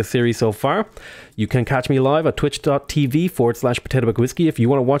are enjoying this series so far. You can catch me live at twitch.tv/PotatoMcWhiskey if you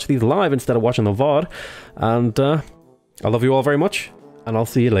want to watch these live instead of watching the VOD. And I love you all very much, and I'll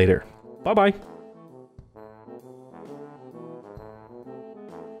see you later. Bye bye.